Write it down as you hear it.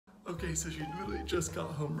Okay, so she literally just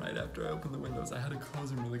got home right after I opened the windows. I had to close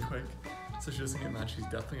them really quick, so she doesn't get mad. She's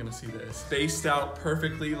definitely gonna see this. Spaced out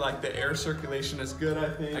perfectly, like the air circulation is good, I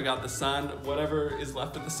think. I got the sun, whatever is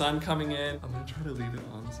left of the sun coming in. I'm gonna try to leave it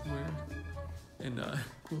on somewhere, and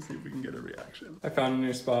we'll see if we can get a reaction. I found a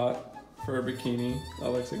new spot for a bikini.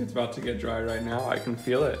 That looks like it's about to get dry right now. I can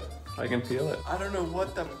feel it. I can feel it. I don't know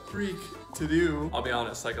what the freak to do. I'll be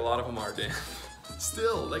honest, like a lot of them are damp.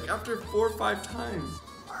 Still, like after 4 or 5 times.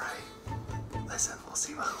 All right, listen, we'll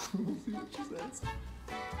see what she says.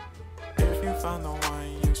 If you found the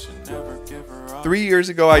one, you should never give her up. 3 years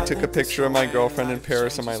ago, I took a picture of my girlfriend in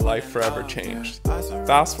Paris and my life forever changed.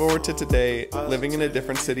 Fast forward to today, living in a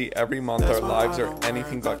different city every month, our lives are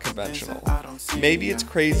anything but conventional. Maybe it's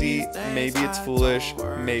crazy, maybe it's foolish,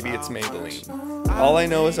 maybe it's Maybelline. All I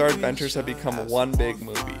know is our adventures have become one big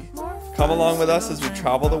movie. Come along with us as we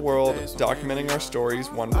travel the world, documenting our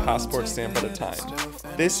stories one passport stamp at a time.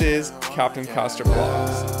 This is Captain Castor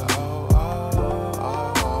Vlogs.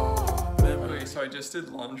 Okay, so I just did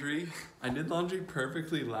laundry. I did laundry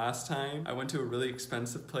perfectly last time. I went to a really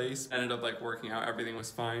expensive place, ended up like working out, everything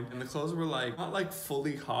was fine. And the clothes were like, not like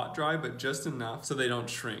fully hot dry, but just enough so they don't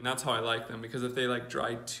shrink. And that's how I like them, because if they like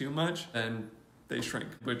dry too much, then they shrink,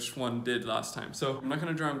 which one did last time. So I'm not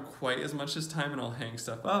gonna dry them quite as much this time, and I'll hang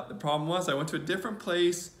stuff up. The problem was I went to a different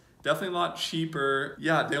place, definitely a lot cheaper.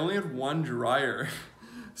 Yeah, they only had one dryer.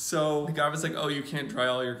 So the guy was like, oh, you can't dry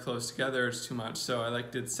all your clothes together, it's too much. So I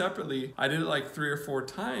like did separately. I did it like 3 or 4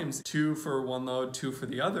 times, 2 for one load, 2 for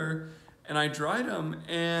the other. And I dried them,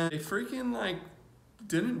 and they freaking like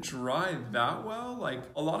didn't dry that well. Like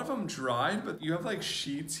a lot of them dried, but you have like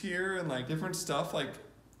sheets here and like different stuff, like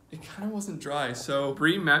it kind of wasn't dry. So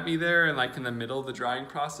Bree met me there and like in the middle of the drying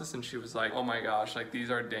process, and she was like, oh my gosh, like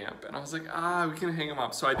these are damp. And I was like, we can hang them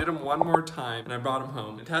up. So I did them one more time and I brought them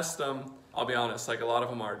home and tested them. I'll be honest, like a lot of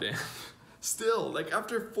them are damp. Still, like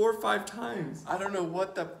after 4 or 5 times, I don't know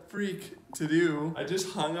what the freak to do. I just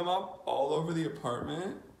hung them up all over the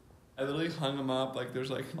apartment. I literally hung them up, like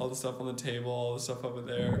there's like all the stuff on the table, all the stuff over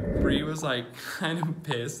there. Bree was like kind of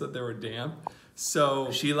pissed that they were damp. So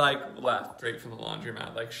she like left straight from the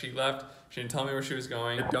laundromat. Like she left, she didn't tell me where she was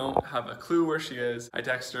going. I don't have a clue where she is. I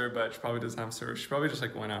texted her, but she probably doesn't have service. She probably just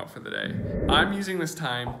like went out for the day. I'm using this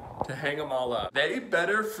time to hang them all up. They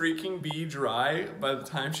better freaking be dry by the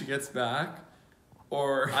time she gets back.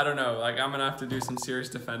 Or I don't know, like I'm gonna have to do some serious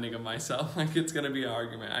defending of myself. Like it's gonna be an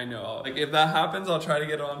argument, I know. Like if that happens, I'll try to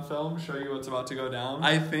get it on film, show you what's about to go down.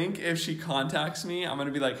 I think if she contacts me, I'm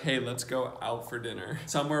gonna be like, hey, let's go out for dinner.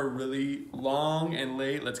 Somewhere really long and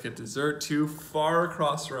late, let's get dessert too, far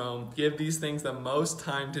across Rome. Give these things the most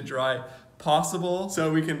time to dry possible so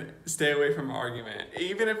we can stay away from argument.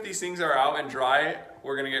 Even if these things are out and dry,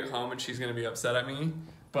 we're gonna get home and she's gonna be upset at me.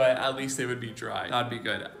 But at least they would be dry. That'd be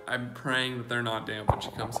good. I'm praying that they're not damp when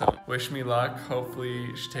she comes home. Wish me luck.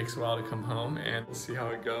 Hopefully she takes a while to come home, and we'll see how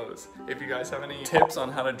it goes. If you guys have any tips on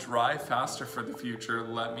how to dry faster for the future,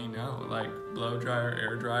 let me know. Like blow dryer,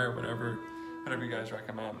 air dryer, whatever you guys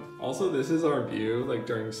recommend. Also, this is our view, like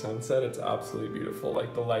during sunset, it's absolutely beautiful.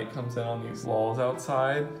 Like the light comes in on these walls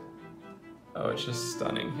outside. Oh, it's just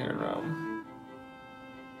stunning here in Rome.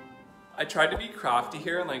 I tried to be crafty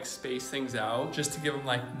here and like space things out just to give them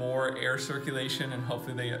like more air circulation and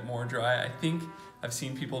hopefully they get more dry. I think I've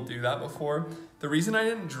seen people do that before. The reason I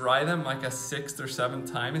didn't dry them like a 6th or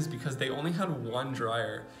 7th time is because they only had one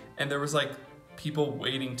dryer and there was like people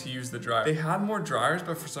waiting to use the dryer. They had more dryers,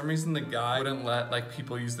 but for some reason the guy wouldn't let like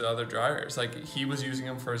people use the other dryers. Like he was using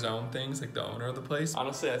them for his own things, like the owner of the place.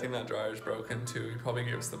 Honestly, I think that dryer is broken too. He probably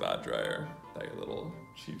gave us the bad dryer, like a little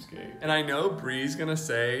cheapskate. And I know Bree's gonna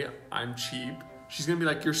say I'm cheap. She's gonna be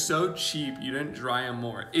like, you're so cheap, you didn't dry them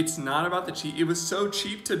more. It's not about the cheap, it was so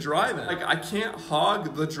cheap to dry them. Like I can't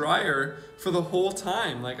hog the dryer for the whole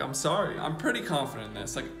time. Like I'm sorry, I'm pretty confident in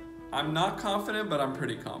this. Like I'm not confident, but I'm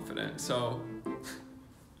pretty confident, so.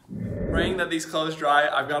 Praying that these clothes dry.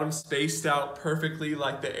 I've got them spaced out perfectly,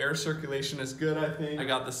 like the air circulation is good, I think. I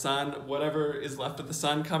got the sun, whatever is left of the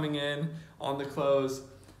sun coming in on the clothes.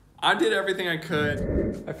 I did everything I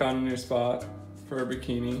could. I found a new spot for a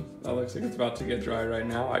bikini. That looks like it's about to get dry right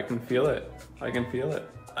now. I can feel it. I can feel it.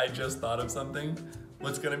 I just thought of something.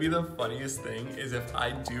 What's gonna be the funniest thing is if I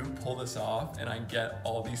do pull this off and I get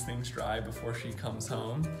all these things dry before she comes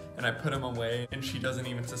home and I put them away and she doesn't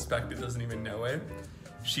even suspect it, doesn't even know it.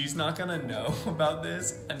 She's not gonna know about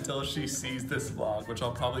this until she sees this vlog, which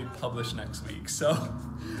I'll probably publish next week. So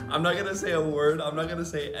I'm not gonna say a word, I'm not gonna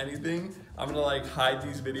say anything. I'm gonna like hide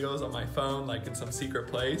these videos on my phone, like in some secret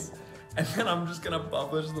place. And then I'm just gonna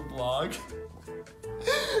publish the vlog.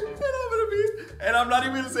 And I'm gonna me? And I'm not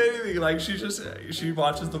even gonna say anything. Like she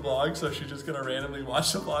watches the vlog, so she's just gonna randomly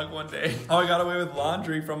watch the vlog one day. How I got away with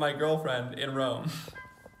laundry from my girlfriend in Rome.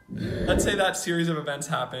 Let's say that series of events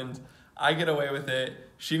happened. I get away with it.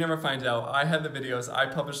 She never finds out. I had the videos. I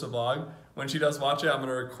publish the vlog. When she does watch it, I'm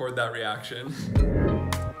gonna record that reaction.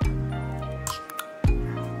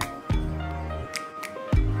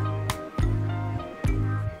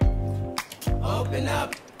 Open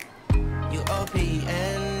up, you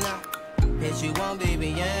OPN. Bitch, you want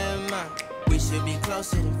BBM. We should be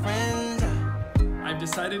closer than friends. I've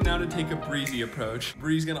decided now to take a breezy approach.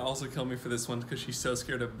 Bree's gonna also kill me for this one because she's so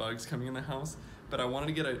scared of bugs coming in the house. But I wanted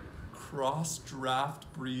to get a cross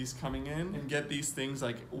draft breeze coming in and get these things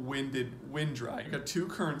like wind dry. I got 2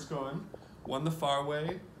 currents going, one the far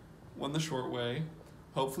way, one the short way.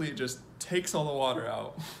 Hopefully it just takes all the water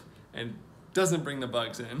out and doesn't bring the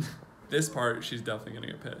bugs in. This part, she's definitely gonna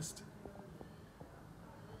get pissed.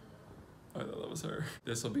 Oh, I thought that was her.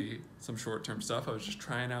 This will be some short-term stuff. I was just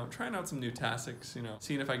trying out some new tactics, you know,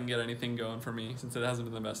 seeing if I can get anything going for me since it hasn't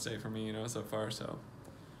been the best day for me, you know, so far. So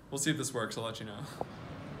we'll see if this works. I'll let you know.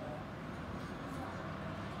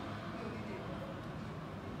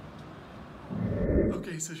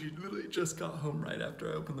 Okay, so she literally just got home right after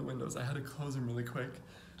I opened the windows. I had to close them really quick,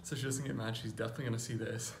 so she doesn't get mad. She's definitely gonna see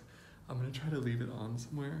this. I'm gonna try to leave it on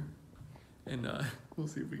somewhere, and we'll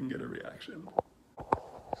see if we can get a reaction.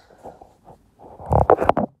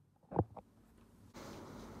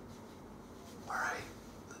 All right,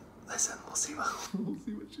 listen, we'll see what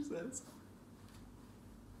she says.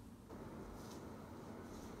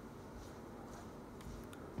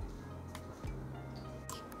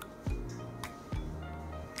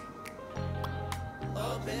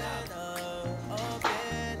 Open up the